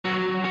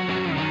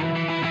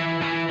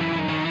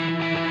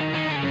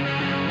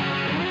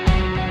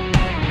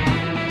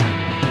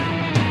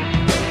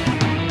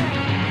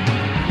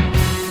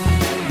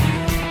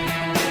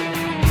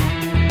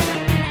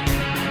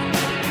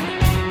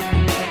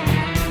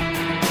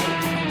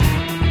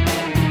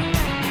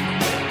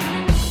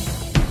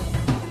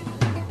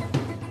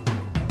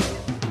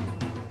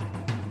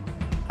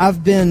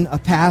I've been a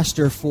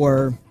pastor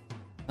for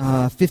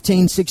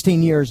 15,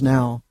 16 years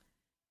now.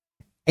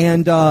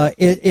 And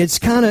it's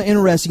kind of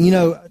interesting. You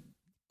know,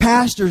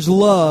 pastors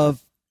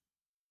love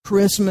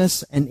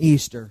Christmas and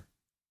Easter.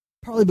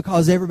 Probably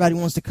because everybody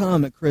wants to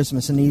come at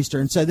Christmas and Easter.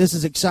 And so this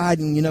is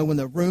exciting, you know, when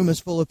the room is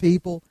full of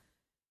people.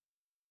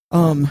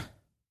 The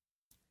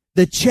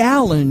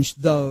challenge,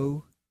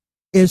 though,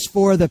 is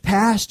for the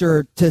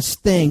pastor to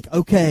think,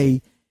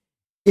 okay,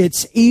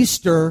 it's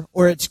Easter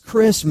or it's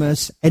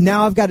Christmas, and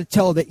now I've got to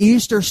tell the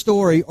Easter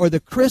story or the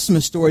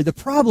Christmas story. The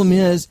problem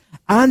is,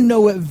 I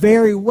know it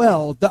very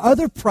well. The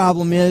other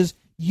problem is,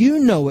 you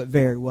know it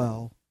very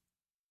well.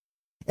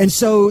 And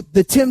so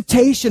the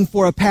temptation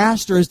for a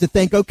pastor is to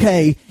think,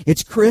 okay,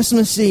 it's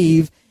Christmas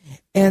Eve,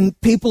 and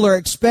people are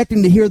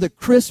expecting to hear the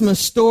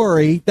Christmas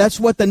story. That's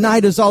what the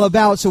night is all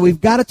about. So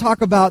we've got to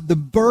talk about the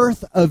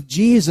birth of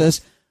Jesus.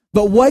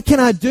 But what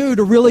can I do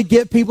to really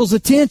get people's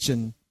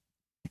attention?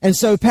 And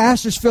so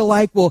pastors feel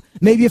like, well,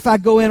 maybe if I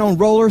go in on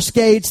roller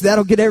skates,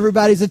 that'll get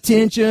everybody's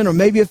attention. Or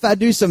maybe if I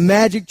do some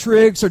magic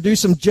tricks or do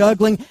some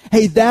juggling,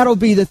 hey, that'll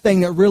be the thing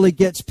that really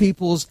gets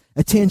people's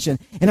attention.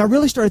 And I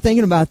really started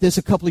thinking about this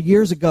a couple of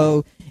years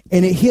ago,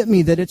 and it hit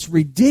me that it's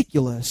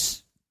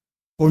ridiculous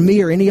for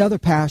me or any other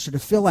pastor to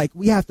feel like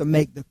we have to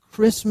make the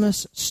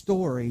Christmas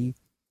story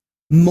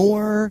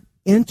more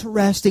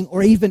interesting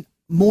or even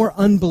more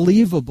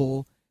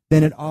unbelievable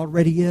than it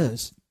already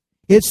is.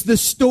 It's the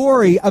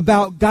story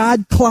about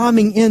God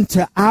climbing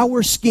into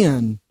our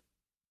skin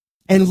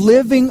and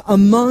living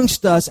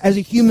amongst us as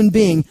a human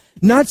being,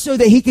 not so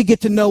that He could get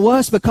to know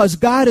us, because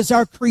God is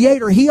our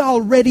Creator. He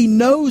already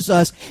knows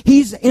us.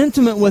 He's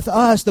intimate with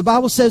us. The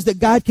Bible says that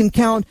God can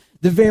count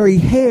the very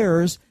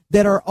hairs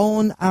that are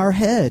on our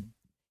head.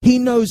 He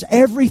knows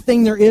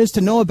everything there is to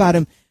know about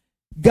Him.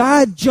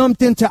 God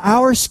jumped into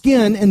our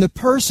skin in the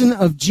person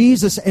of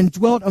Jesus and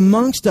dwelt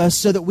amongst us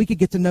so that we could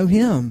get to know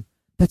Him.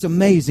 That's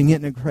amazing,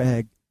 isn't it,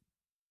 Craig?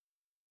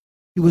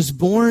 He was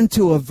born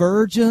to a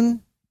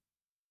virgin,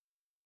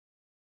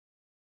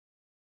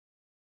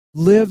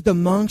 lived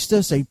amongst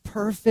us a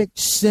perfect,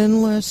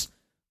 sinless,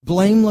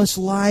 blameless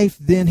life.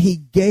 Then He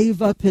gave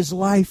up His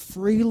life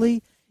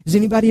freely. Has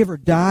anybody ever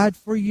died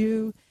for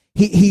you?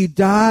 He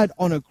died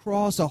on a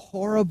cross, a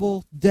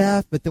horrible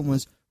death, but then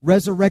was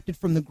resurrected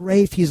from the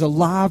grave. He's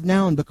alive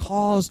now, and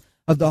because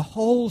of the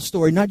whole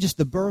story, not just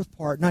the birth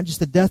part, not just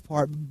the death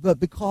part,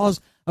 but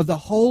because of the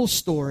whole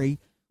story,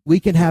 we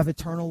can have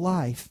eternal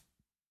life.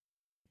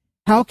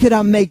 How could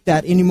I make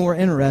that any more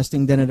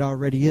interesting than it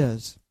already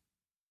is?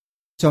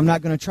 So I'm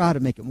not going to try to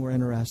make it more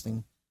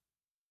interesting.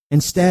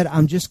 Instead,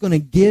 I'm just going to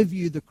give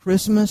you the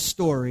Christmas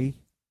story.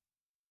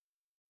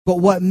 But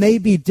what may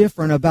be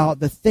different about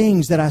the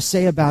things that I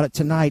say about it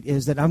tonight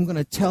is that I'm going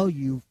to tell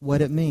you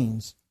what it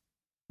means.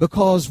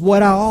 Because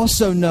what I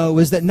also know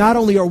is that not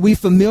only are we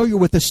familiar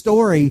with the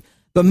story,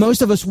 but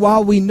most of us,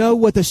 while we know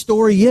what the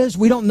story is,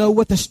 we don't know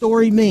what the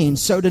story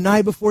means. So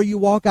tonight, before you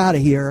walk out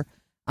of here,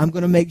 I'm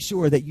going to make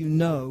sure that you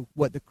know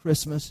what the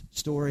Christmas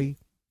story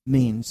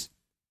means.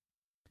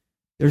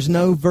 There's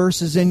no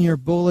verses in your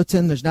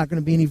bulletin. There's not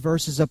going to be any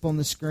verses up on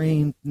the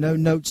screen. No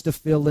notes to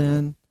fill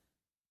in.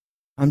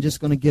 I'm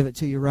just going to give it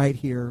to you right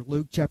here.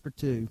 Luke chapter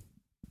 2.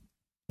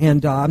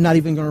 And I'm not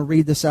even going to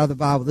read this out of the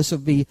Bible. This will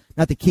be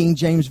not the King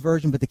James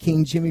Version, but the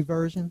King Jimmy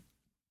Version.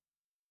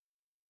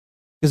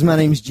 Because my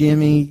name's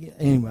Jimmy.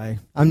 Anyway,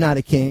 I'm not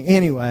a king.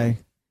 Anyway,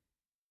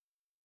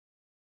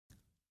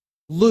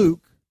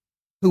 Luke,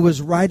 who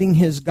was writing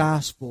his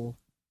gospel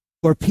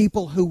for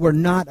people who were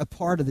not a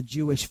part of the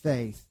Jewish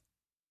faith.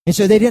 And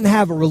so they didn't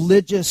have a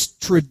religious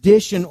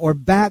tradition or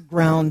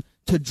background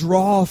to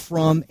draw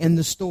from in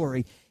the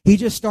story. He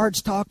just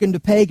starts talking to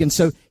pagans.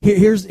 So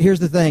here's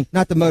the thing.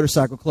 Not the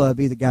motorcycle club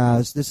either,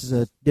 guys. This is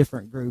a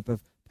different group of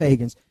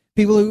pagans.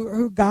 People who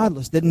are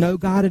godless, didn't know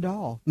God at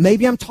all.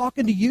 Maybe I'm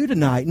talking to you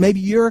tonight. Maybe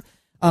you're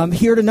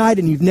here tonight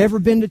and you've never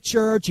been to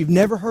church. You've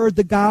never heard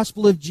the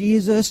gospel of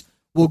Jesus.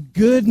 Well,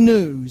 good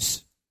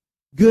news.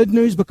 Good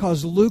news,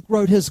 because Luke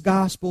wrote his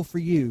gospel for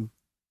you.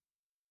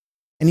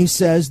 And he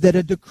says that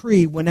a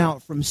decree went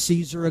out from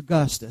Caesar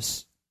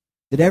Augustus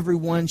that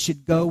everyone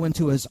should go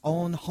into his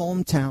own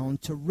hometown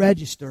to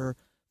register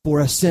for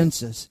a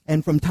census.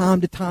 And from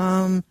time to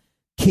time,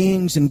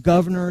 kings and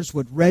governors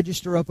would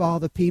register up all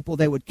the people.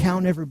 They would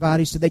count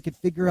everybody so they could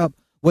figure out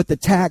what the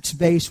tax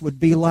base would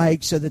be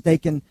like, so that they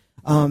can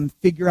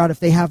figure out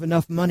if they have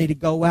enough money to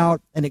go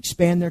out and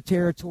expand their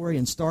territory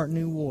and start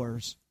new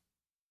wars.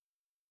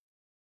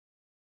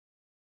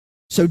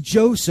 So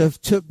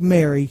Joseph took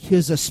Mary,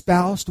 his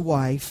espoused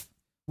wife,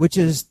 which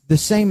is the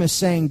same as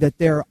saying that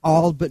they're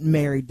all but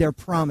married. They're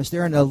promised.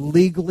 They're in a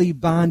legally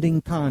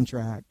binding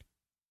contract.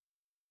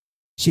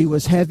 She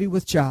was heavy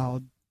with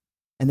child,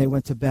 and they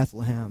went to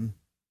Bethlehem.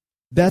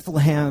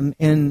 Bethlehem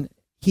in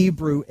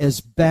Hebrew is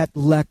Bet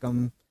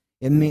Lechem.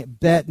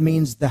 Bet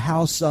means the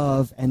house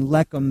of, and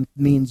Lechem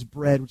means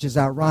bread, which is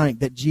ironic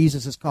that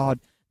Jesus is called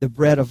the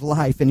bread of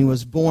life, and he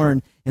was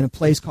born in a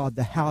place called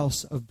the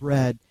house of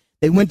bread.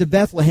 They went to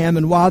Bethlehem,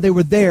 and while they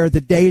were there,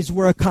 the days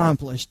were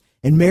accomplished.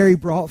 And Mary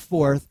brought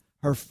forth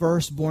her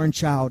firstborn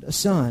child, a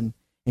son.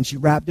 And she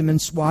wrapped him in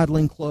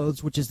swaddling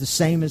clothes, which is the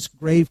same as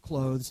grave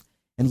clothes,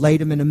 and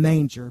laid him in a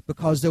manger,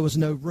 because there was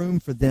no room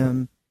for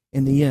them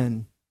in the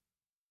inn.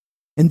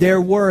 And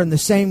there were in the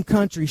same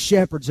country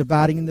shepherds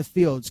abiding in the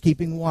fields,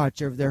 keeping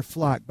watch over their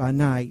flock by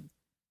night.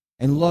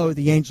 And lo,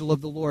 the angel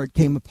of the Lord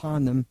came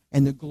upon them,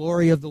 and the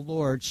glory of the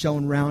Lord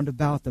shone round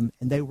about them,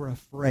 and they were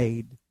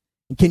afraid.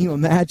 And can you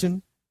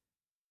imagine?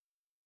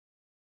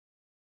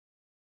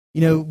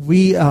 You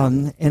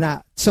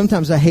know,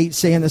 sometimes I hate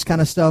saying this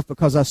kind of stuff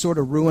because I sort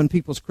of ruin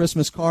people's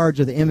Christmas cards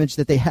or the image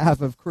that they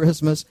have of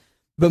Christmas.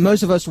 But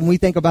most of us, when we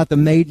think about the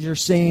major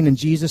scene and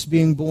Jesus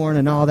being born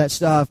and all that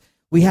stuff,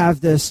 we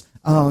have this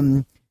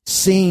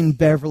scene,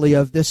 Beverly,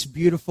 of this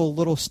beautiful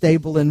little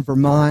stable in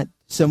Vermont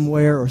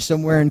somewhere, or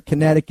somewhere in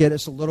Connecticut.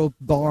 It's a little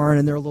barn,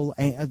 and there are little,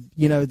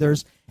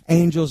 there's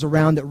angels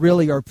around that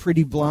really are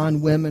pretty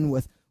blonde women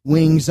with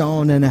wings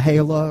on and a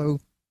halo.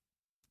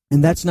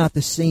 And that's not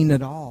the scene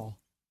at all.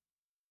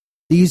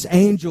 These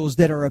angels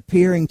that are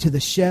appearing to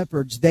the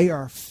shepherds, they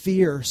are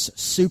fierce,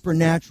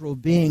 supernatural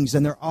beings,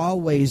 and they're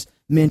always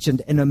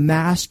mentioned in a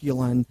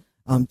masculine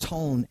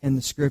tone in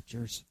the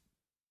Scriptures.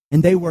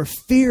 And they were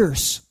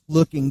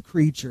fierce-looking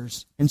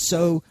creatures, and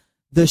so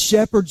the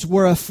shepherds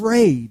were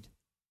afraid.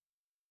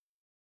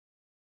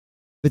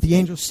 But the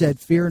angel said,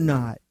 "Fear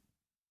not."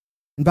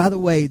 And by the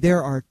way,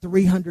 there are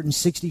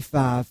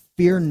 365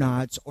 fear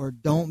nots or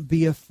don't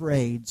be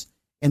afraids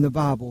in the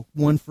Bible,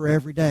 one for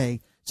every day.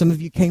 Some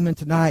of you came in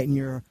tonight and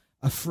you're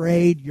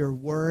afraid, you're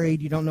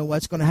worried, you don't know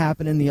what's going to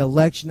happen in the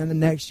election in the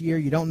next year,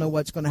 you don't know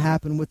what's going to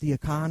happen with the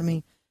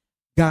economy.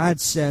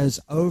 God says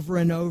over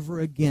and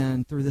over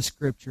again through the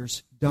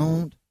Scriptures,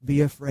 don't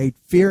be afraid,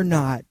 fear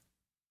not.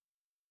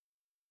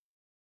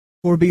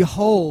 For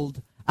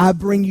behold, I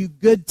bring you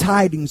good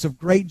tidings of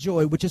great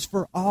joy, which is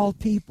for all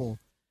people.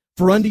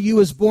 For unto you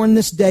is born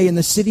this day in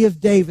the city of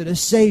David a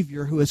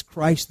Savior, who is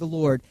Christ the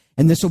Lord.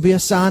 And this will be a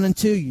sign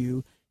unto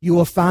you. You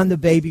will find the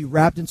baby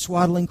wrapped in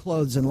swaddling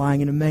clothes and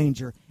lying in a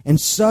manger. And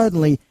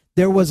suddenly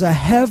there was a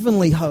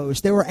heavenly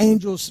host. There were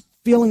angels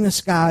filling the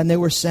sky, and they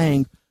were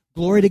saying,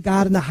 Glory to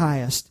God in the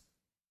highest,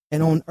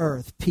 and on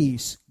earth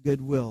peace,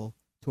 goodwill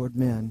toward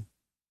men.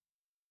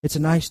 It's a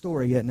nice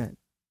story, isn't it?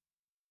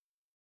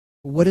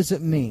 What does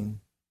it mean?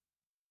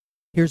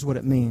 Here's what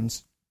it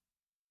means.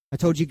 I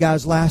told you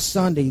guys last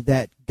Sunday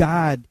that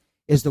God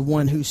is the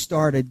one who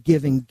started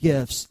giving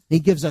gifts. He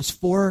gives us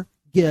 4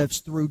 gifts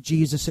through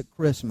Jesus at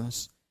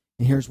Christmas.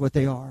 And here's what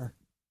they are.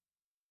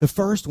 The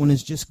first one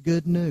is just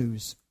good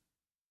news.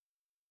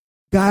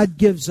 God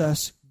gives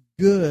us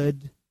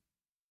good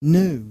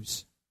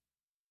news.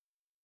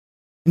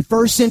 In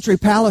first century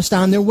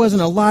Palestine, there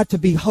wasn't a lot to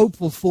be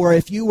hopeful for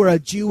if you were a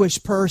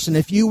Jewish person.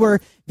 If you were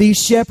these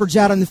shepherds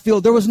out in the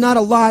field, there was not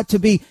a lot to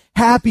be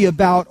happy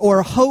about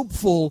or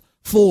hopeful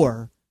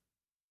for.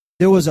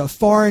 There was a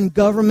foreign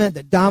government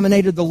that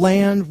dominated the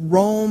land.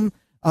 Rome,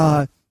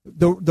 the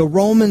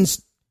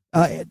Romans,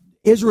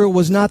 Israel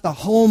was not the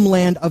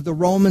homeland of the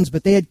Romans,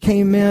 but they had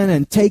came in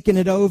and taken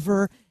it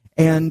over,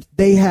 and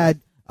they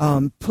had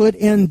put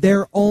in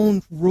their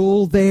own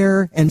rule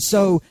there. And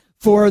so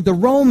for the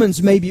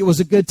Romans, maybe it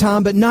was a good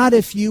time, but not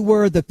if you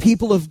were the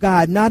people of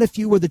God, not if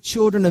you were the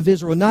children of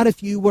Israel, not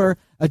if you were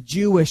a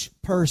Jewish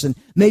person.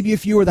 Maybe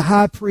if you were the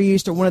high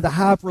priest or one of the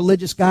high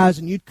religious guys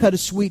and you'd cut a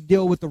sweet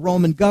deal with the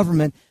Roman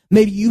government,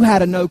 maybe you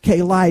had an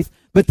okay life.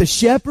 But the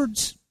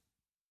shepherds,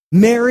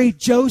 Mary,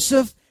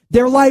 Joseph,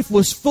 their life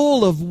was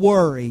full of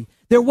worry.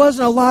 There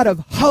wasn't a lot of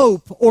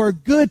hope or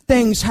good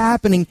things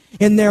happening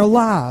in their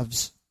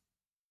lives.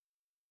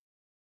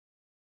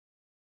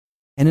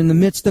 And in the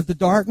midst of the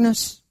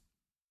darkness,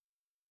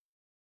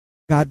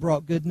 God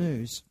brought good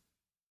news.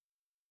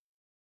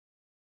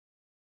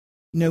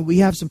 You know, we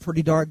have some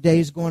pretty dark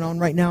days going on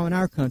right now in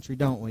our country,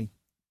 don't we?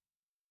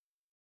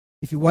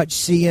 If you watch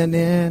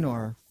CNN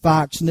or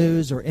Fox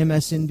News or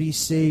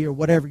MSNBC or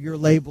whatever your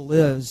label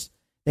is,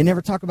 they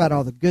never talk about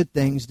all the good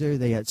things, do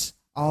they? It's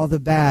all the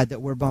bad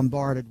that we're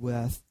bombarded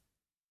with.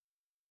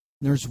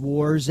 There's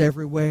wars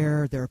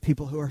everywhere. There are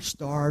people who are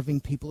starving,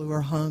 people who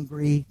are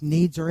hungry.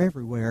 Needs are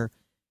everywhere.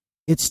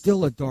 It's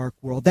still a dark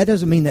world. That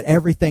doesn't mean that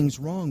everything's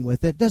wrong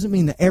with it. It doesn't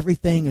mean that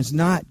everything is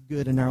not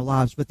good in our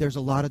lives, but there's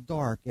a lot of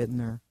dark, isn't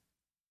there?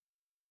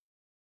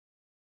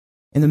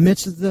 In the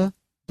midst of the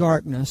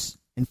darkness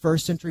in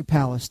first century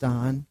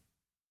Palestine,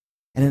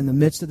 and in the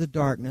midst of the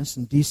darkness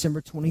on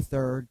December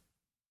 23rd,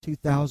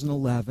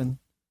 2011,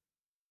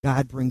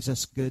 God brings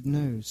us good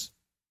news.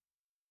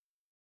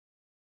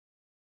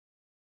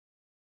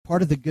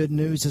 Part of the good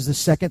news is the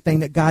second thing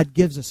that God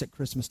gives us at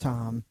Christmas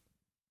time,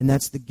 and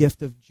that's the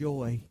gift of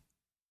joy.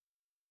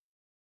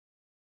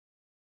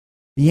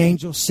 The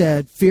angel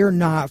said, Fear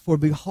not, for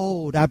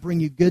behold, I bring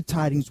you good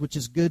tidings, which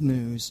is good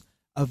news,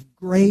 of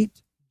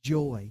great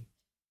joy.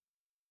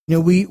 You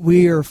know,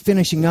 we are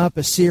finishing up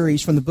a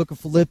series from the book of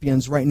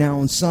Philippians right now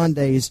on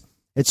Sundays.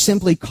 It's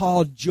simply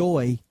called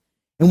Joy.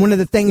 And one of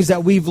the things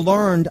that we've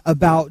learned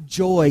about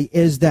joy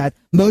is that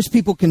most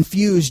people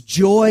confuse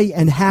joy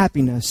and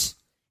happiness.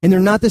 And they're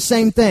not the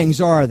same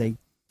things, are they?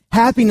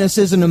 Happiness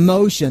is an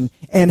emotion,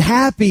 and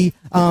happy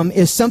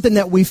is something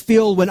that we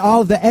feel when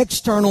all the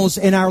externals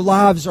in our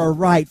lives are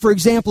right. For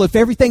example, if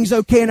everything's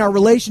okay in our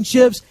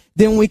relationships,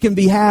 then we can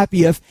be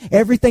happy. If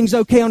everything's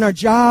okay on our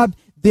job,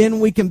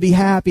 then we can be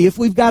happy. If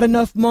we've got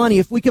enough money,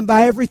 if we can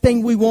buy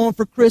everything we want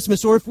for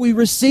Christmas, or if we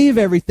receive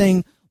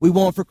everything we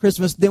want for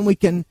Christmas, then we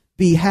can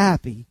be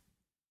happy.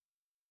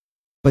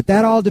 But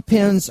that all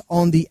depends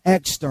on the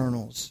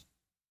externals.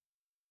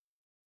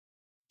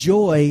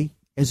 Joy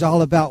is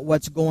all about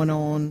what's going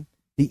on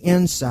the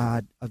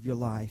inside of your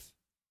life.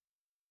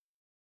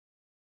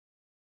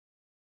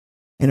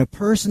 And a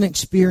person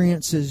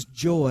experiences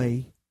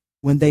joy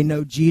when they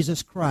know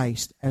Jesus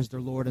Christ as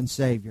their Lord and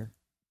Savior.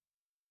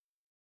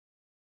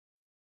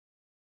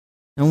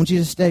 I want you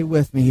to stay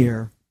with me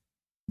here.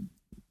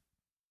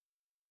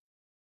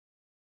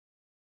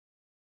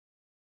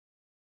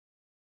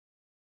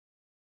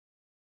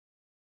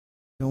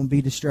 Don't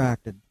be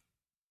distracted.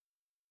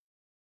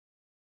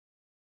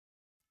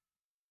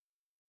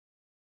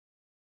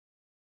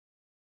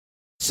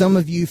 Some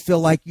of you feel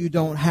like you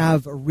don't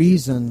have a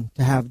reason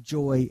to have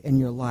joy in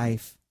your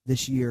life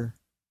this year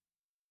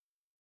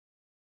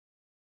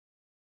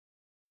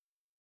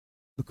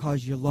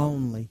because you're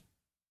lonely.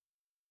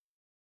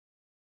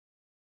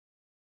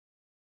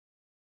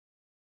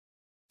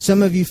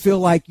 Some of you feel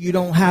like you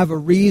don't have a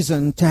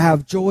reason to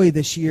have joy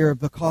this year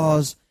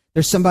because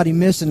there's somebody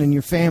missing in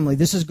your family.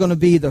 This is going to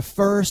be the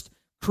first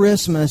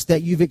Christmas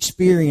that you've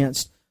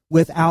experienced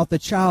without the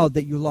child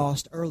that you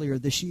lost earlier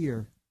this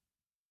year.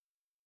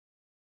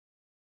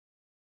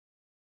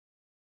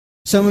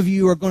 Some of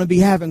you are going to be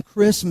having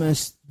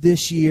Christmas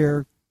this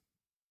year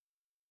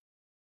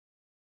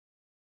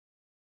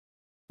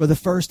for the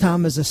first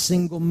time as a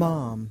single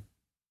mom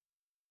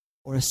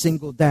or a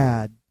single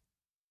dad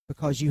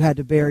because you had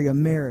to bury a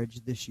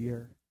marriage this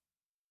year.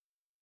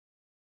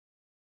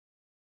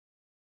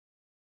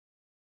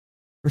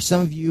 For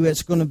some of you,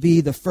 it's going to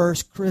be the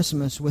first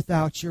Christmas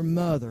without your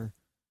mother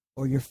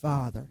or your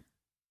father.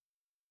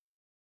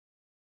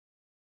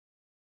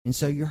 And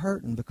so you're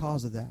hurting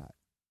because of that.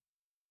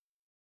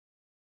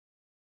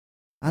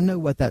 I know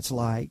what that's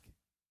like.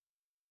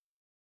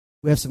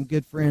 We have some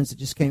good friends that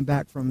just came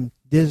back from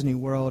Disney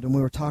World, and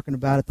we were talking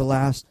about it the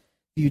last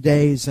few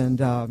days, and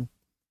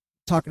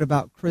talking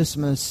about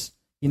Christmas,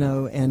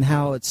 and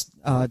how it's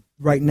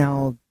right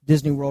now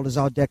Disney World is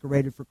all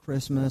decorated for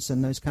Christmas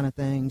and those kind of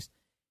things.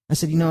 I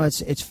said,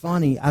 it's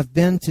funny. I've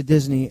been to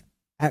Disney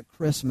at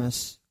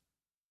Christmas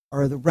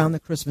or around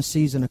the Christmas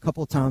season a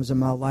couple of times in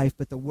my life,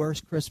 but the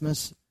worst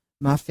Christmas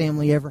my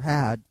family ever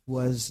had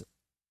was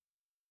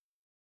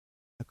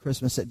a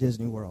Christmas at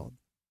Disney World.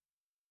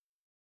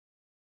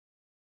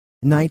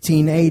 In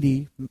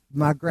 1980,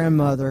 my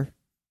grandmother,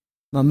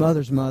 my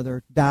mother's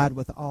mother, died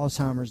with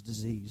Alzheimer's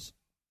disease.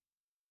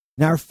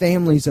 And our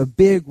family's a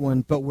big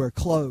one, but we're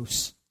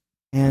close.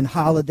 And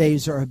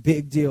holidays are a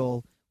big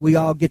deal. We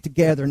all get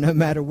together, no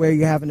matter where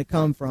you're having to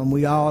come from.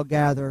 We all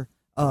gather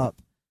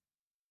up.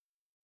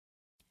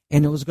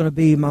 And it was going to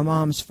be my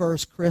mom's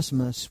first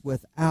Christmas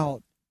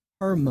without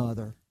her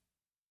mother.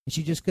 And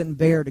she just couldn't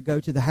bear to go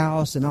to the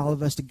house and all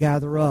of us to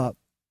gather up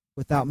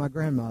without my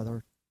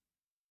grandmother.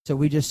 So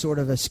we just sort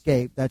of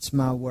escaped. That's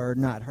my word,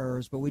 not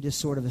hers. But we just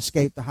sort of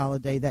escaped the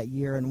holiday that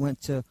year and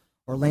went to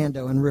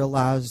Orlando and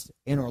realized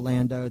in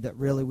Orlando that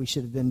really we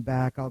should have been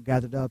back all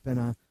gathered up in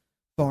a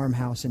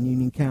farmhouse in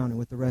Union County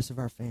with the rest of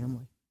our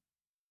family.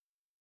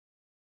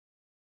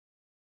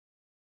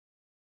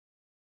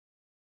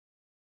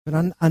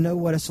 But I know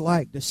what it's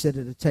like to sit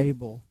at a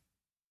table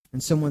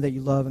and someone that you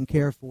love and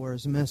care for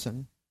is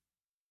missing.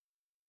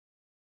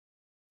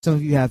 Some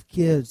of you have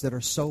kids that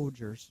are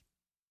soldiers,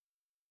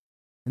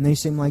 and they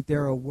seem like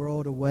they're a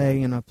world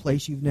away in a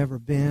place you've never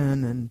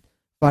been and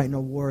fighting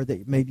a war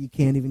that maybe you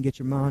can't even get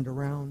your mind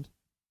around.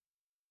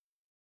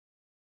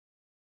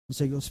 And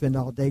so you'll spend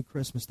all day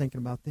Christmas thinking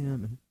about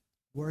them and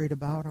worried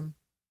about them.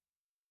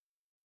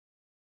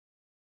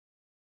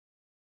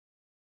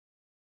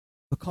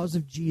 Because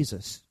of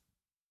Jesus,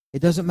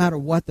 it doesn't matter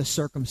what the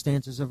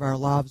circumstances of our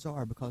lives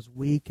are, because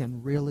we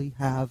can really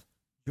have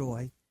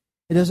joy.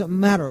 It doesn't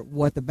matter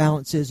what the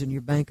balance is in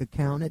your bank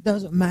account. It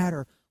doesn't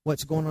matter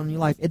what's going on in your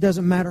life. It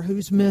doesn't matter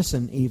who's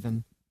missing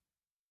even.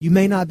 You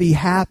may not be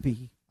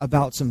happy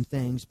about some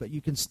things, but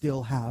you can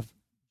still have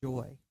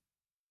joy.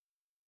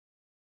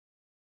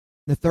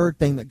 The third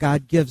thing that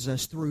God gives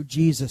us through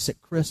Jesus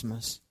at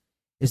Christmas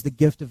is the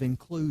gift of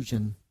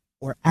inclusion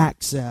or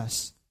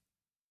access.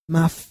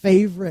 My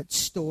favorite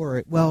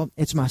story, well,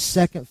 it's my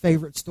second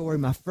favorite story.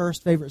 My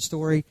first favorite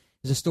story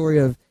is a story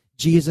of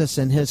Jesus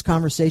and his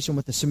conversation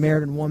with the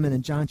Samaritan woman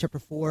in John chapter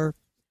 4.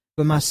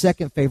 But my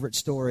second favorite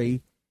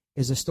story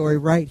is a story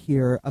right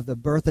here of the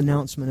birth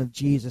announcement of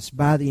Jesus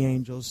by the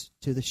angels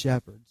to the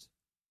shepherds.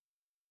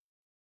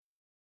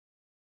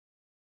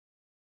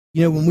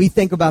 When we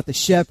think about the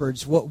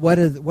shepherds, what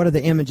are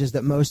the images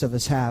that most of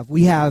us have?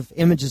 We have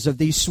images of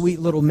these sweet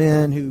little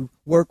men who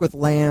work with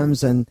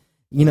lambs, and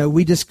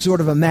we just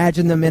sort of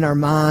imagine them in our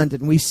mind,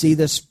 and we see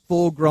this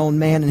full-grown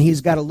man, and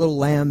he's got a little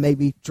lamb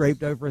maybe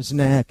draped over his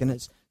neck, and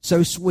it's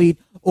so sweet.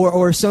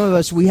 Or some of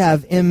us, we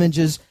have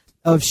images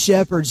of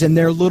shepherds and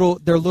they're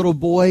little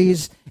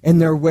boys, and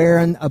they're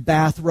wearing a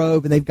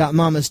bathrobe, and they've got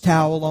mama's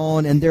towel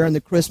on, and they're in the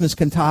Christmas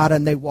cantata,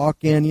 and they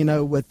walk in,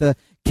 with the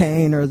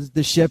cane or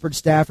the shepherd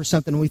staff or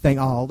something, and we think,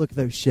 oh, look at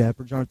those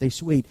shepherds, aren't they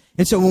sweet?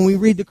 And so when we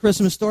read the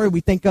Christmas story, we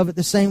think of it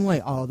the same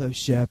way. Oh, those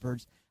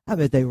shepherds, I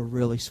bet they were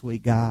really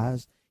sweet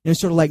guys.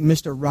 Sort of like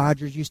Mr.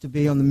 Rogers used to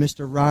be on the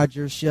Mr.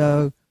 Rogers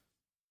show.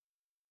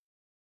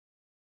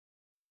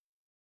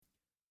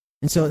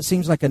 And so it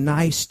seems like a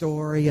nice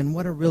story, and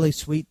what a really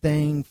sweet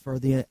thing for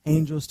the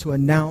angels to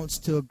announce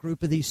to a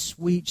group of these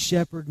sweet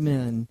shepherd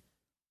men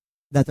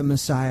that the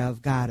Messiah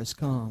of God has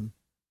come.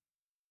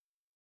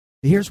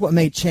 But here's what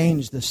may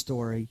change the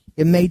story.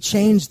 It may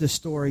change the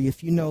story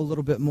if you know a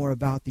little bit more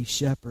about these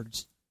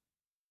shepherds.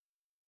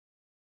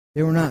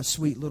 They were not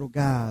sweet little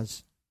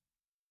guys.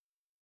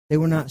 They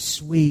were not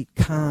sweet,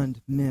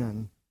 kind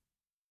men.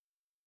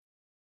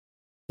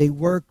 They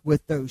worked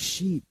with those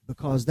sheep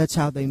because that's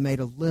how they made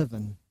a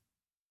living.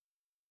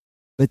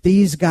 But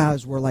these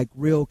guys were like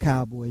real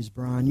cowboys,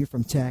 Brian. You're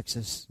from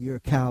Texas. You're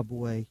a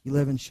cowboy. You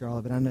live in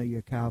Charlotte, but I know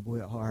you're a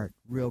cowboy at heart.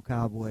 Real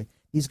cowboy.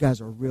 These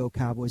guys are real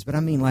cowboys. But I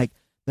mean like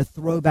the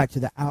throwback to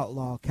the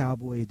outlaw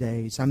cowboy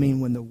days. I mean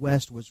when the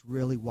West was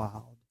really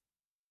wild.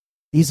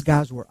 These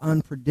guys were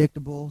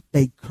unpredictable.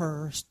 They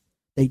cursed.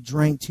 They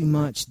drank too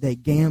much. They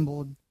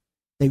gambled.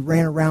 They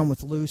ran around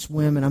with loose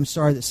women. I'm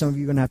sorry that some of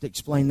you are going to have to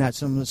explain that,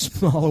 some of the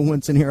smaller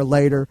ones in here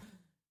later.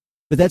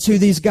 But that's who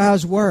these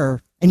guys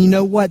were. And you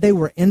know what they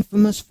were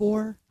infamous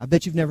for? I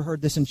bet you've never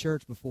heard this in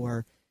church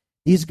before.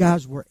 These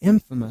guys were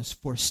infamous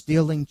for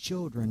stealing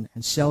children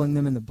and selling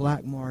them in the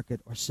black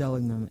market or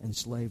selling them in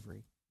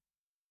slavery.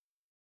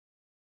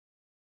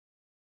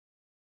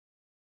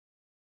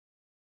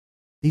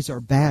 These are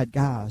bad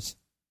guys.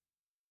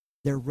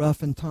 They're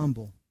rough and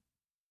tumble.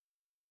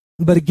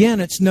 But again,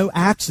 it's no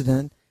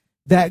accident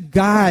that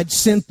God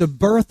sent the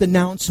birth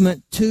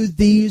announcement to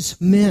these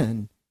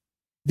men.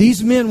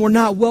 These men were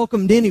not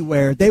welcomed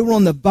anywhere. They were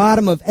on the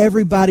bottom of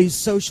everybody's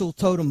social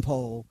totem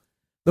pole.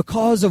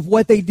 Because of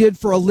what they did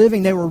for a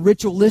living, they were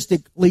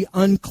ritualistically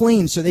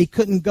unclean, so they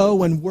couldn't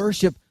go and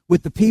worship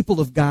with the people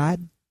of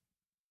God.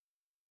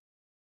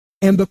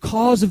 And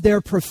because of their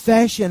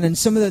profession and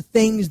some of the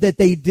things that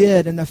they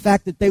did and the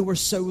fact that they were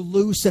so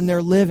loose in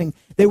their living,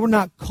 they were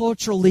not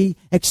culturally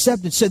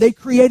accepted. So they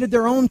created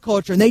their own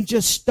culture and they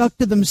just stuck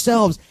to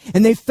themselves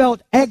and they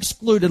felt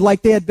excluded,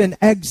 like they had been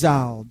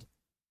exiled.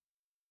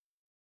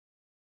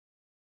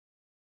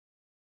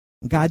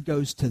 God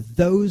goes to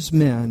those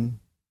men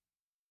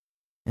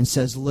and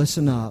says,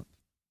 listen up,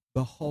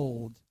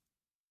 behold,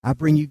 I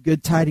bring you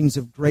good tidings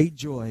of great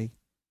joy,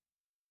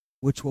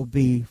 which will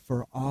be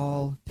for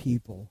all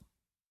people.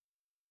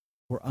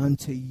 For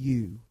unto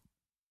you.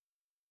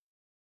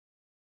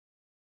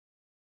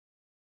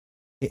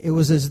 It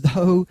was as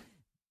though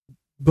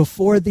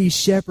before these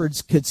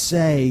shepherds could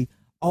say,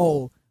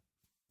 oh,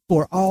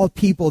 for all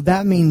people,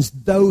 that means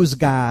those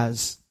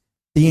guys,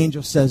 the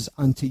angel says,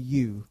 unto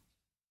you.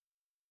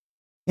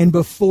 And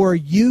before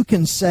you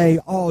can say,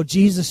 oh,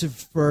 Jesus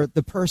is for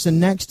the person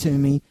next to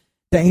me,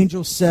 the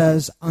angel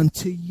says,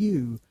 unto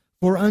you.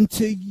 For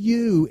unto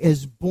you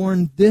is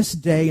born this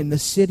day in the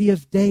city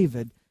of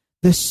David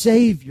the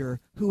Savior,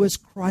 who is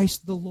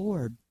Christ the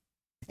Lord.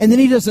 And then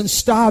he doesn't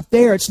stop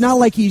there. It's not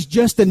like he's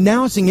just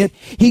announcing it.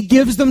 He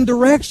gives them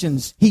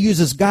directions. He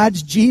uses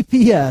God's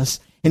GPS,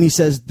 and he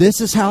says,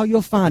 this is how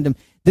you'll find him.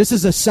 This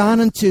is a sign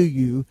unto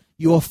you.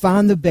 You will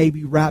find the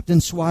baby wrapped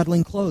in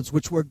swaddling clothes,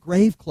 which were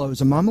grave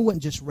clothes. And Mama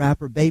wouldn't just wrap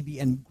her baby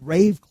in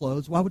grave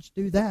clothes. Why would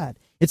you do that?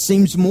 It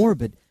seems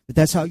morbid, but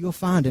that's how you'll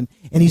find him.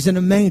 And he's in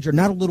a manger,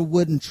 not a little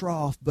wooden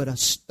trough, but a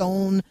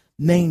stone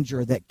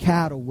manger that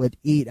cattle would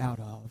eat out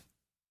of.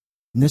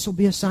 And this will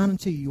be a sign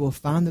unto you. You will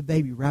find the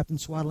baby wrapped in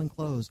swaddling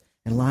clothes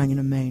and lying in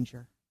a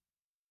manger.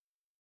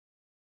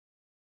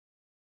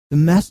 The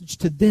message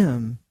to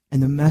them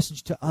and the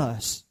message to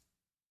us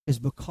is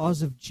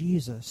because of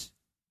Jesus,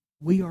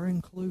 we are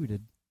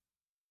included.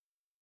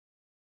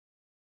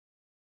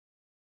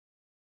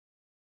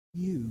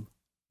 You,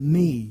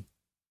 me,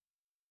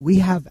 we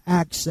have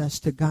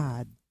access to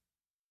God.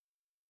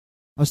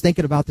 I was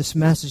thinking about this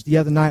message the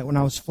other night when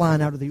I was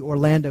flying out of the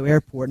Orlando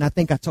airport, and I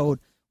think I told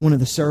one of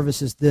the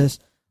services this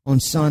on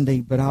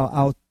Sunday, but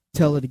I'll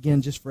tell it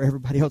again just for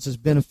everybody else's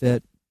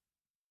benefit.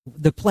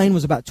 The plane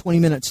was about 20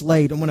 minutes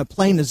late, and when a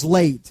plane is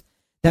late,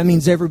 that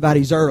means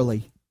everybody's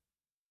early.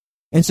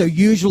 And so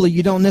usually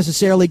you don't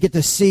necessarily get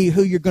to see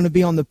who you're going to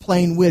be on the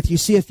plane with. You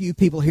see a few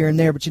people here and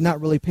there, but you're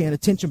not really paying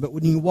attention. But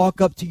when you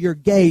walk up to your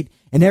gate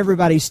and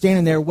everybody's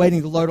standing there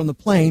waiting to load on the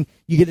plane,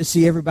 you get to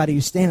see everybody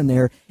who's standing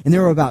there. And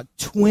there were about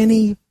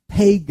 20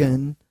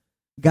 pagan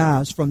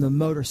guys from the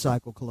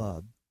motorcycle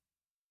club.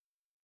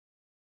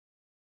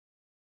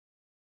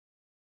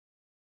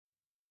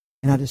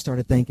 And I just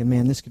started thinking,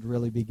 man, this could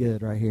really be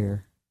good right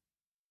here.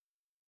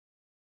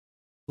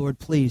 Lord,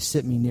 please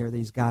sit me near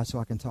these guys so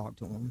I can talk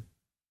to them.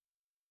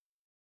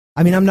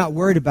 I mean, I'm not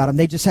worried about them.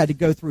 They just had to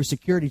go through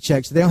security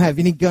checks. They don't have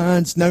any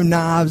guns, no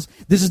knives.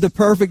 This is the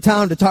perfect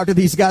time to talk to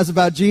these guys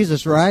about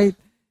Jesus, right?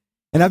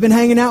 And I've been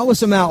hanging out with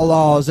some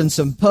outlaws and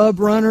some pub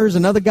runners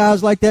and other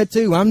guys like that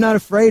too. I'm not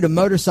afraid of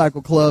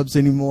motorcycle clubs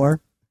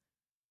anymore.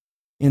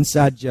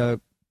 Inside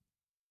joke.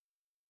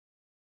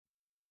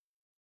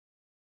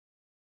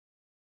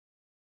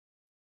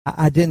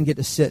 I didn't get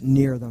to sit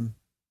near them,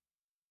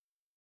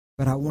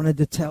 but I wanted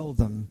to tell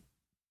them,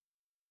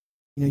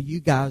 you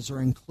guys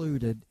are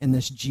included in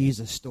this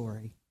Jesus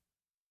story.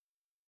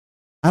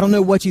 I don't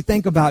know what you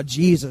think about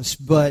Jesus,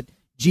 but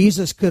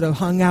Jesus could have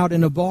hung out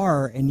in a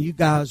bar and you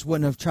guys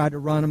wouldn't have tried to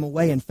run him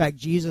away. In fact,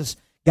 Jesus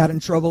got in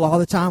trouble all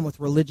the time with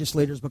religious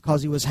leaders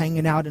because he was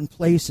hanging out in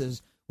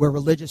places where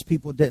religious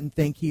people didn't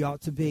think he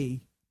ought to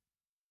be.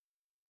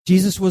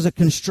 Jesus was a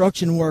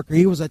construction worker.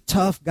 He was a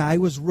tough guy. He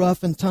was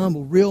rough and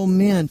tumble. Real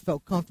men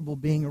felt comfortable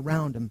being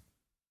around him.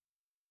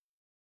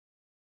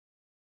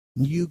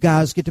 And you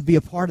guys get to be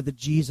a part of the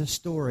Jesus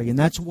story. And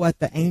that's what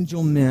the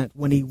angel meant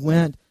when he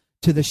went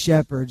to the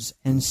shepherds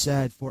and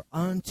said, "For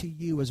unto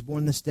you is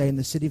born this day in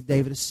the city of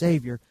David a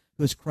Savior,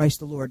 who is Christ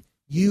the Lord."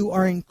 You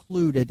are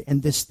included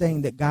in this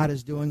thing that God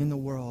is doing in the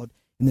world,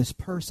 in this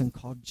person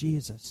called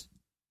Jesus.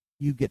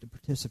 You get to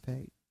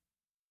participate.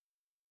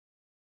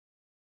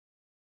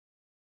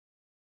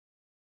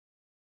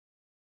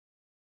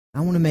 I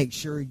want to make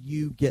sure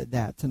you get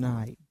that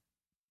tonight.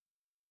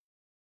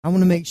 I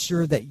want to make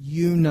sure that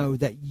you know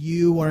that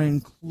you are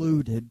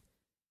included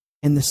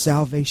in the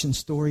salvation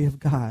story of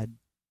God.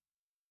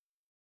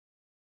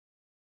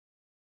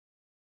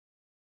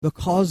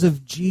 Because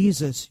of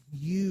Jesus,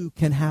 you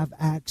can have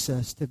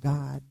access to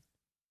God.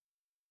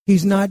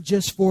 He's not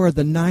just for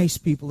the nice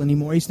people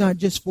anymore. He's not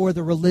just for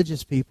the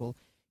religious people.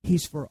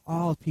 He's for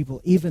all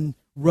people, even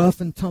rough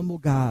and tumble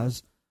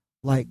guys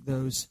like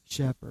those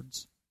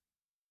shepherds.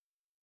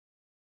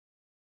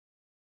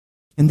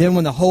 And then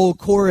when the whole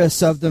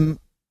chorus of them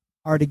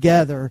are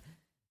together,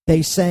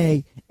 they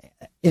say,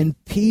 "In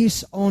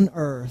peace on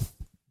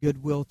earth,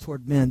 goodwill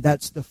toward men."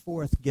 That's the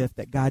fourth gift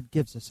that God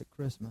gives us at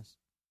Christmas.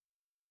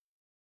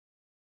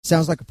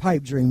 Sounds like a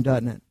pipe dream,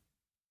 doesn't it?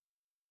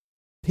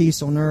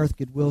 Peace on earth,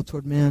 goodwill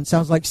toward men.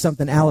 Sounds like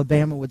something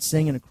Alabama would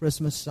sing in a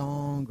Christmas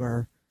song,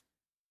 or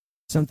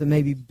something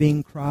maybe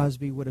Bing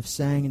Crosby would have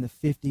sang in the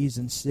 50s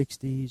and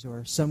 60s,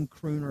 or some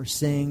crooner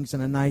sings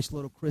in a nice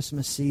little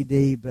Christmas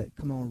CD. But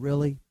come on,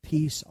 really?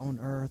 Peace on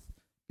earth,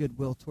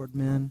 goodwill toward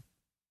men.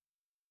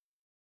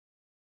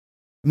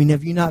 I mean,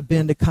 have you not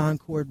been to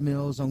Concord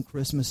Mills on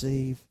Christmas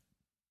Eve?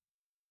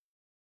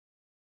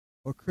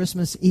 Or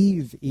Christmas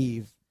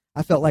Eve?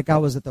 I felt like I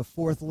was at the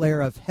fourth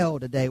layer of hell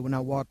today when I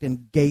walked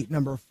in gate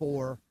number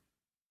 4,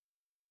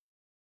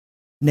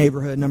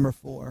 neighborhood number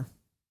 4.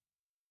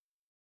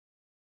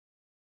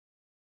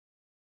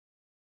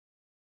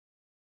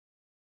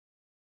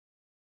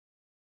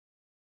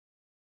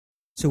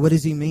 So what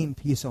does he mean,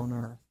 peace on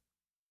earth?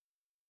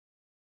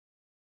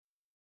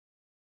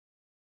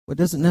 Well, it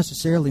doesn't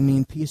necessarily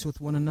mean peace with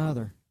one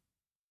another.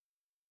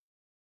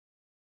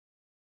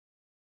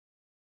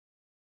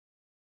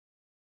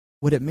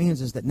 What it means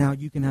is that now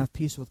you can have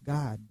peace with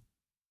God.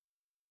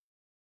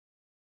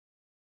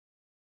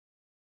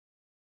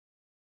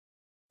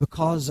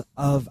 Because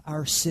of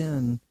our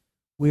sin,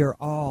 we are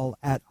all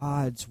at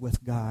odds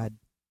with God.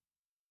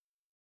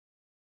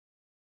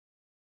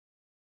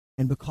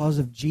 And because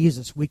of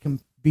Jesus, we can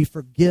be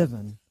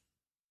forgiven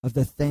of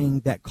the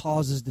thing that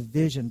causes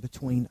division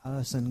between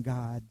us and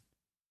God.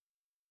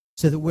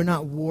 So that we're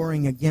not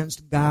warring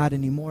against God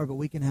anymore, but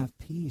we can have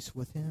peace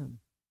with Him.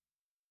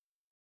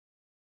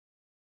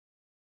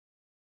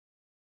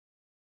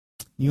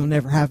 You'll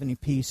never have any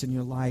peace in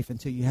your life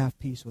until you have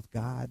peace with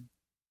God.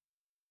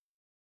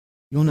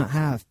 You'll not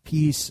have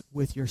peace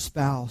with your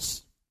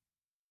spouse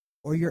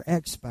or your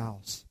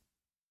ex-spouse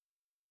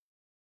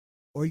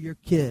or your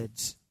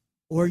kids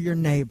or your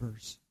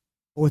neighbors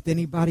or with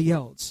anybody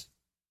else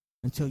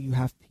until you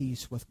have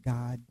peace with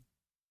God.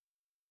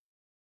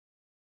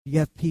 Do you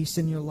have peace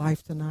in your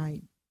life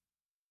tonight?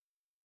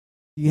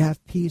 Do you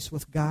have peace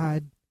with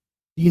God?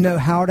 Do you know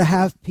how to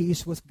have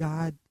peace with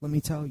God? Let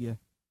me tell you.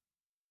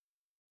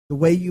 The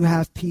way you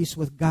have peace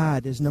with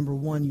God is, number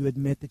one, you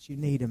admit that you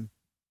need Him.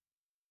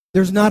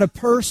 There's not a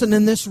person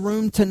in this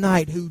room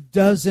tonight who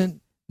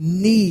doesn't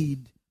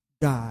need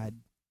God.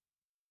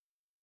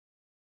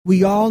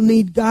 We all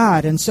need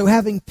God, and so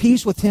having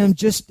peace with Him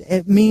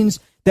it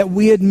means that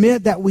we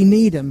admit that we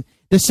need Him.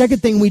 The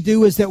second thing we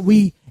do is that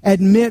we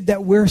admit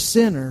that we're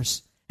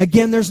sinners.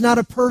 Again, there's not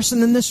a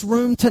person in this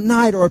room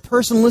tonight or a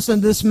person listening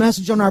to this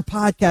message on our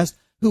podcast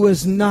who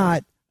is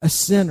not a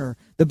sinner.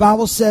 The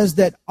Bible says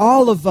that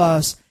all of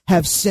us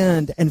have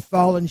sinned and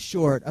fallen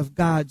short of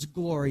God's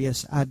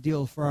glorious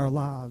ideal for our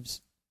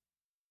lives.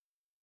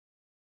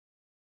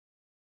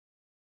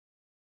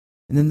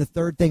 And then the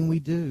third thing we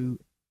do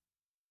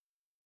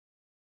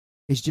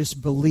is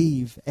just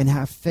believe and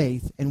have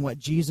faith in what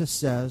Jesus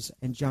says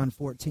in John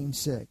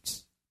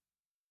 14:6,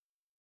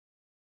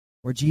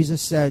 where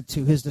Jesus said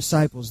to His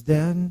disciples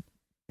then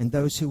and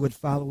those who would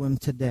follow Him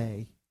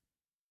today,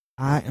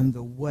 "I am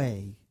the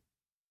way,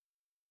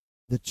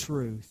 the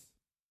truth,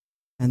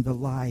 and the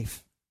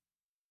life.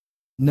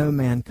 No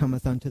man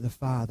cometh unto the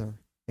Father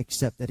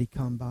except that he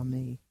come by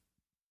me.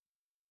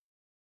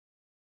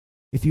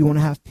 If you want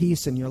to have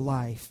peace in your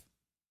life,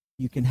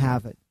 you can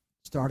have it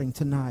starting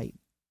tonight.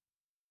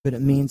 But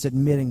it means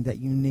admitting that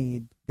you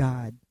need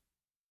God.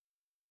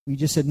 You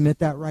just admit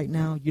that right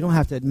now. You don't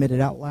have to admit it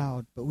out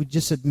loud, but we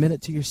just admit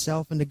it to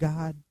yourself and to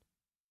God.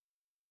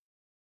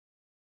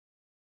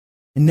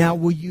 And now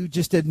will you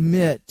just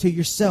admit to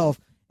yourself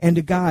and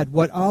to God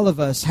what all of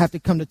us have to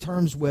come to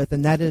terms with,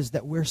 and that is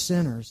that we're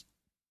sinners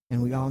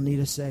and we all need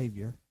a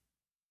Savior.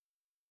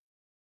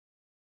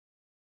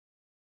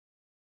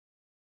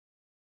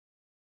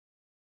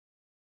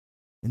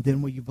 And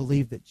then will you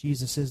believe that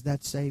Jesus is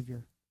that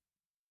Savior?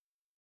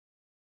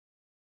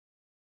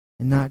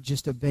 And not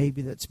just a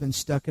baby that's been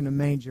stuck in a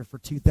manger for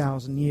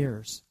 2,000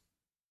 years,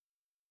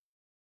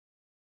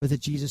 but the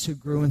Jesus who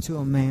grew into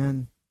a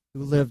man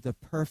who lived a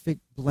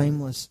perfect,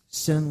 blameless,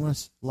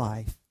 sinless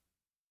life,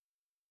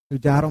 who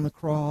died on the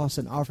cross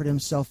and offered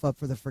himself up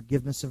for the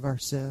forgiveness of our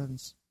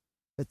sins,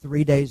 that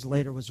 3 days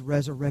later was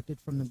resurrected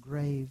from the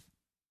grave.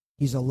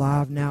 He's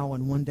alive now,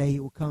 and one day he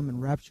will come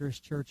and rapture his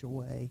church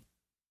away.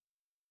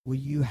 Will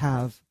you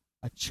have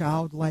a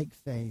childlike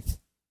faith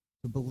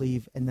to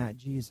believe in that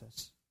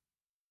Jesus?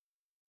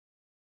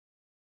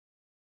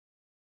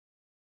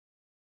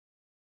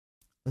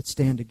 Let's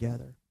stand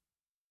together.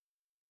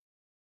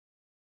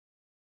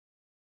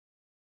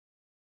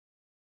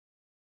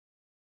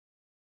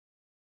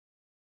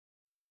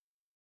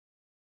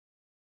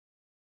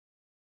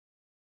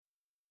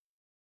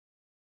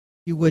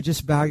 If you would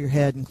just bow your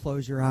head and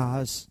close your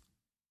eyes.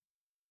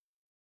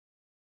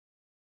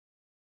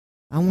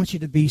 I want you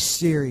to be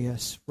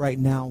serious right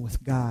now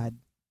with God.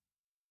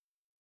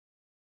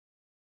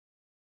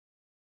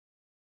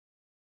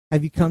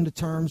 Have you come to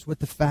terms with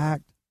the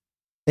fact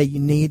that you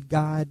need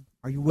God?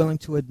 Are you willing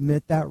to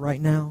admit that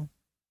right now?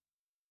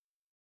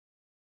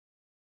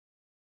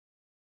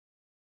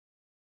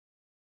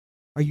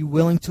 Are you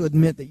willing to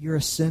admit that you're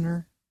a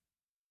sinner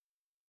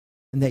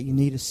and that you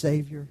need a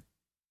Savior?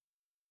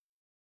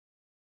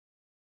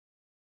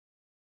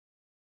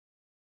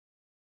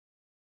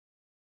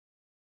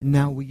 And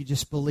now will you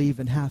just believe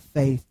and have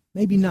faith?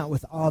 Maybe not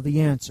with all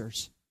the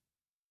answers.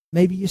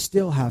 Maybe you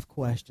still have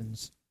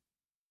questions.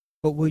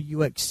 But will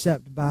you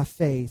accept by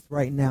faith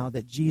right now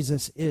that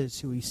Jesus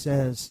is who he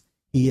says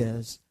he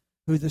is,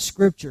 who the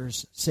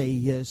Scriptures say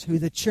he is, who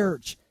the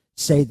church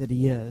say that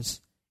he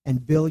is,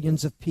 and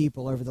billions of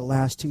people over the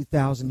last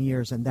 2,000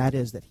 years, and that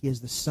is that he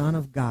is the Son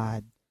of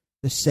God,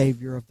 the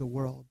Savior of the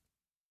world?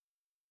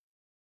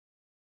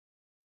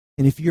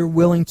 And if you're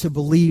willing to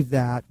believe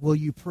that, will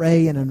you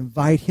pray and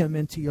invite him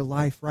into your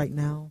life right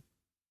now?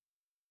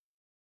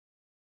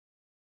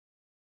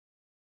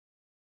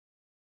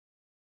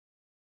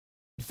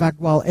 In fact,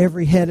 while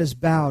every head is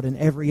bowed and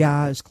every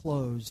eye is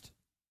closed,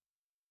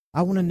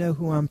 I want to know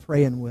who I'm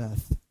praying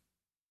with.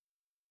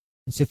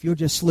 And so if you'll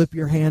just slip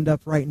your hand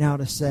up right now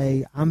to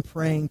say, I'm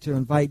praying to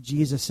invite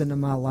Jesus into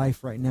my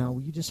life right now,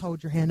 will you just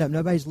hold your hand up?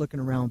 Nobody's looking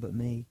around but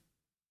me.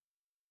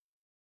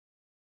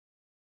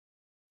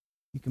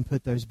 You can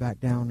put those back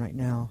down right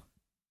now.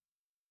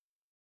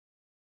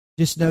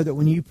 Just know that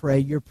when you pray,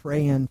 you're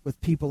praying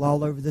with people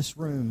all over this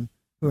room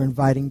who are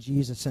inviting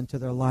Jesus into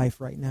their life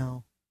right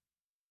now.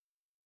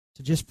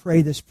 So just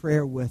pray this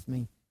prayer with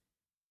me.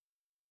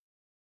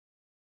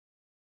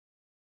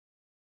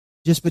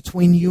 Just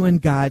between you and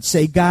God,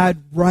 say,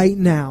 God, right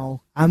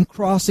now, I'm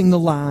crossing the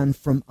line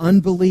from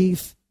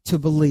unbelief to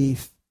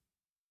belief.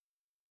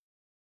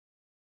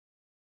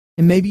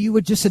 And maybe you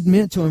would just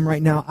admit to him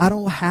right now, I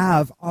don't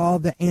have all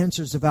the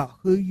answers about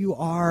who you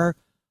are.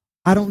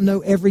 I don't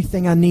know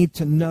everything I need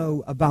to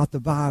know about the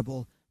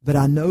Bible, but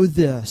I know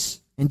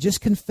this. And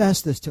just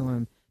confess this to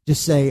him.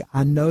 Just say,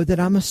 I know that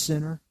I'm a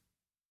sinner,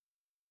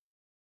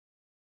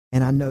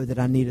 and I know that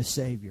I need a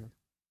Savior.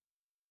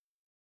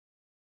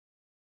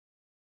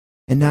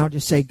 And now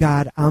just say,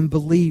 God, I'm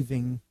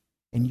believing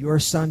in your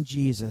Son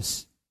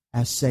Jesus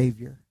as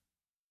Savior.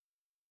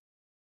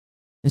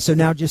 And so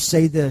now just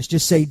say this.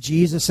 Just say,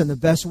 Jesus, in the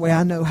best way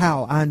I know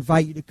how, I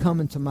invite you to come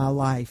into my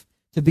life,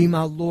 to be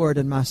my Lord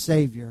and my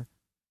Savior.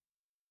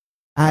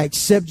 I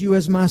accept you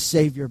as my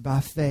Savior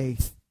by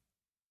faith.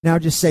 Now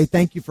just say,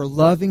 thank you for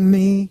loving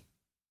me.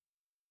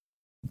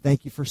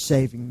 Thank you for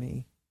saving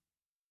me.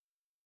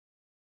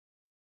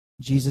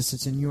 Jesus,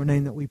 it's in your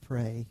name that we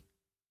pray.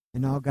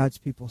 And all God's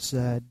people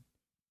said,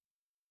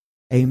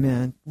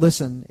 amen.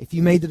 Listen, if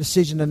you made the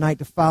decision tonight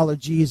to follow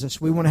Jesus,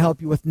 we want to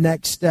help you with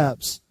next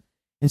steps.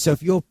 And so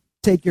if you'll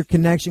take your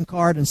connection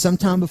card, and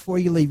sometime before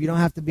you leave, you don't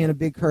have to be in a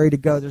big hurry to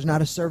go. There's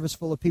not a service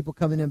full of people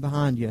coming in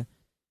behind you.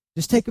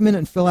 Just take a minute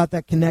and fill out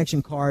that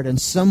connection card, and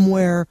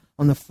somewhere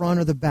on the front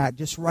or the back,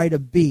 just write a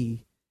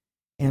B,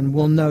 and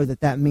we'll know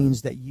that that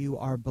means that you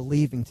are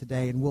believing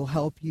today. And we'll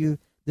help you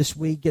this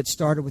week get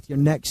started with your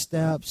next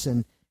steps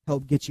and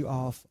help get you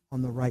off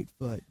on the right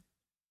foot.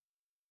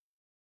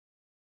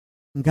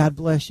 And God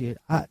bless you.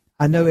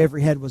 I know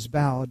every head was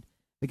bowed.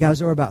 But guys,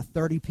 there were about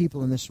 30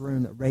 people in this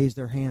room that raised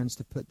their hands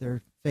to put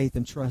their faith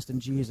and trust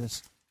in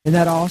Jesus. Isn't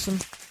that awesome?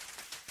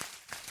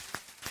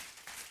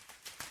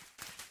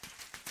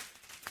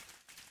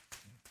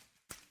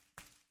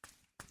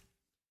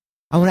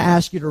 I want to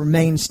ask you to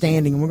remain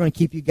standing, and we're going to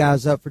keep you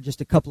guys up for just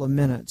a couple of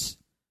minutes.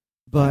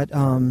 But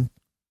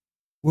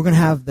we're going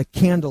to have the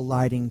candle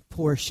lighting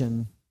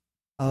portion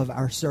of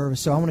our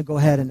service. So I want to go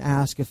ahead and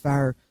ask if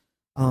our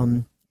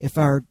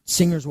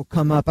singers will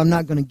come up. I'm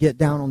not going to get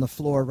down on the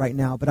floor right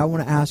now, but I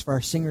want to ask for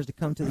our singers to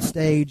come to the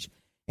stage,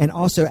 and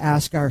also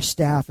ask our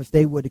staff if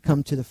they would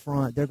come to the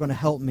front. They're going to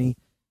help me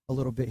a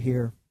little bit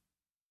here.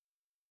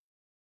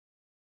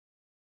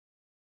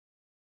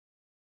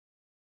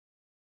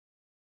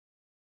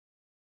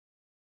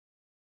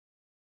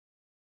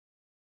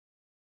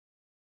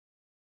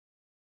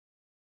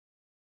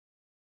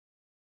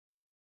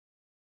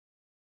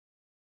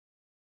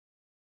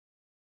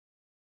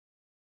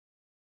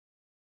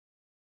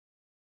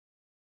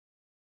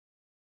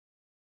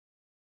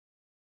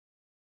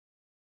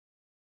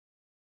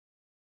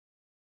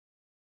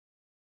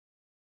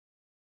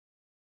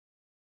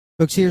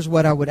 Folks, here's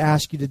what I would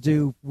ask you to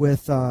do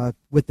with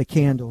the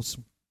candles.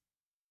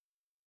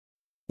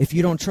 If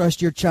you don't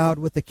trust your child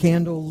with the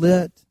candle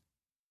lit,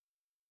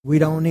 we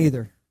don't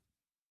either.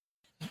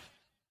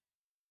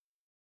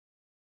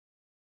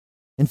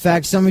 In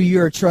fact, some of you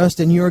are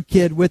trusting your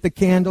kid with the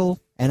candle,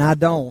 and I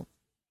don't.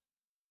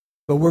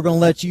 But we're going to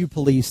let you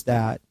police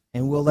that,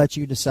 and we'll let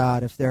you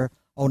decide if they're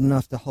old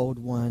enough to hold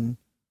one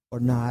or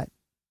not.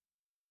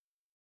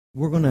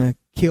 We're going to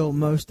kill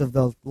most of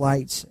the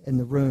lights in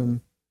the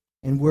room,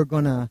 and we're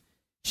going to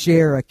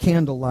share a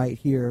candlelight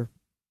here.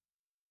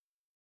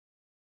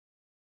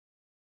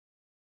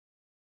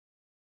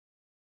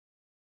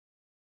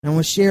 And I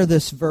want to share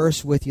this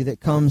verse with you that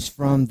comes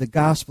from the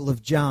Gospel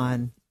of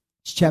John.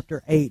 It's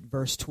chapter 8,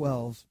 verse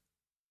 12.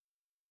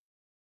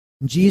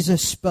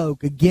 Jesus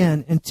spoke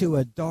again into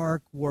a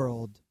dark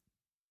world.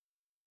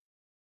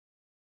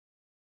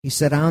 He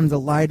said, I'm the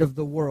light of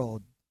the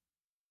world.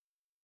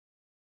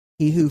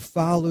 He who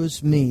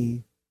follows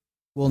me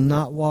will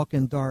not walk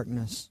in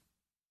darkness,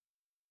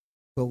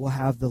 but will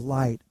have the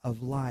light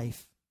of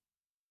life.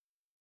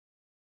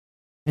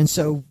 And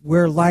so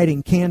we're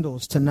lighting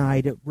candles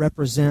tonight. It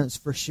represents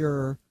for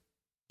sure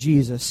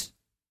Jesus,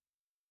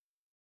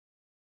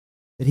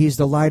 that He's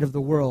the light of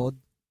the world.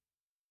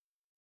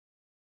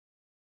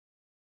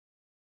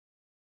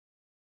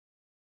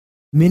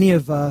 Many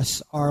of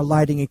us are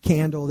lighting a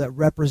candle that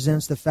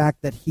represents the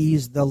fact that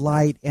He's the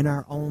light in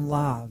our own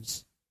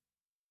lives.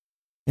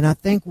 And I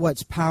think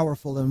what's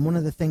powerful, and one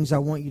of the things I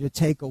want you to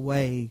take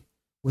away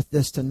with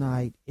this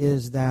tonight,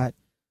 is that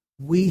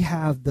we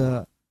have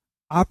the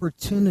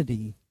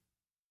opportunity,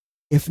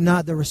 if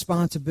not the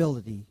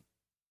responsibility,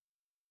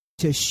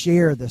 to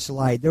share this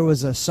light. There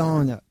was a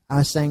song that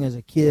I sang as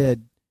a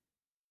kid,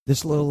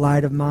 this little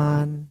light of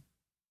mine,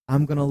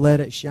 I'm going to let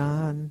it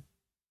shine.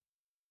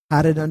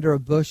 Hide it under a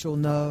bushel,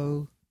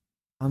 no,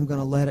 I'm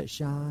going to let it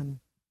shine.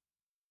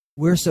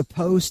 We're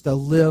supposed to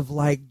live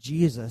like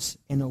Jesus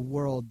in a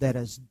world that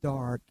is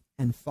dark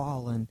and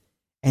fallen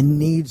and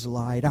needs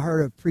light. I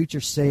heard a preacher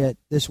say it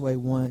this way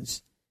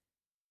once.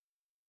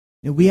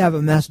 And we have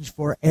a message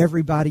for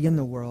everybody in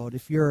the world.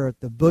 If you're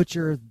the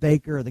butcher, the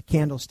baker, or the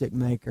candlestick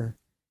maker,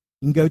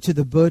 you can go to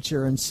the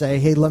butcher and say,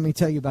 hey, let me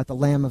tell you about the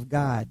Lamb of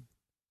God.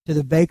 To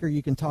the baker,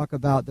 you can talk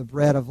about the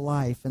bread of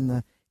life. And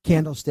the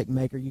candlestick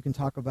maker, you can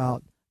talk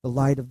about the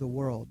light of the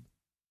world.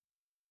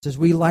 So as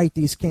we light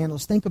these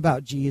candles, think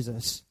about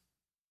Jesus.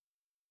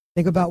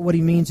 Think about what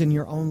He means in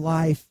your own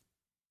life.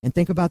 And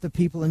think about the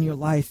people in your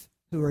life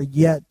who are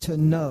yet to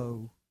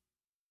know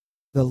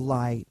the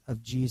light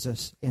of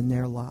Jesus in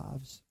their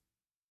lives.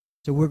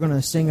 So we're going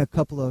to sing a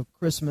couple of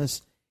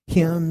Christmas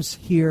hymns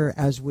here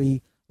as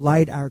we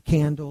light our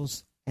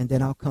candles, and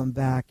then I'll come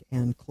back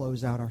and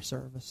close out our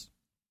service.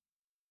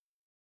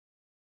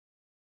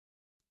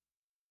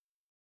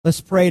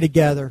 Let's pray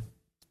together.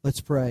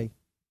 Let's pray.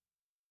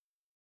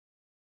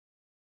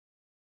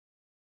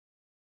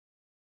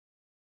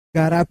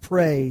 God, I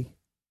pray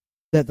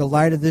that the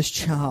light of this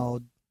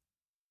child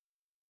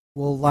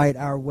will light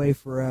our way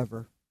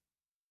forever.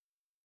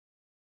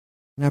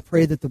 And I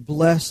pray that the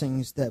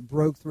blessings that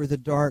broke through the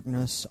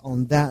darkness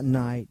on that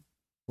night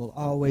will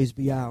always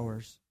be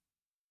ours.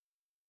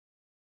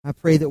 I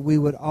pray that we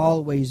would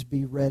always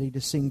be ready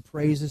to sing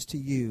praises to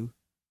You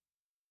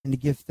and to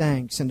give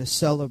thanks and to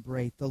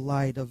celebrate the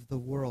light of the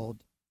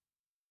world,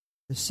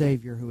 the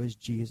Savior who is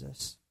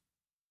Jesus.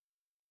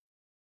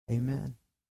 Amen.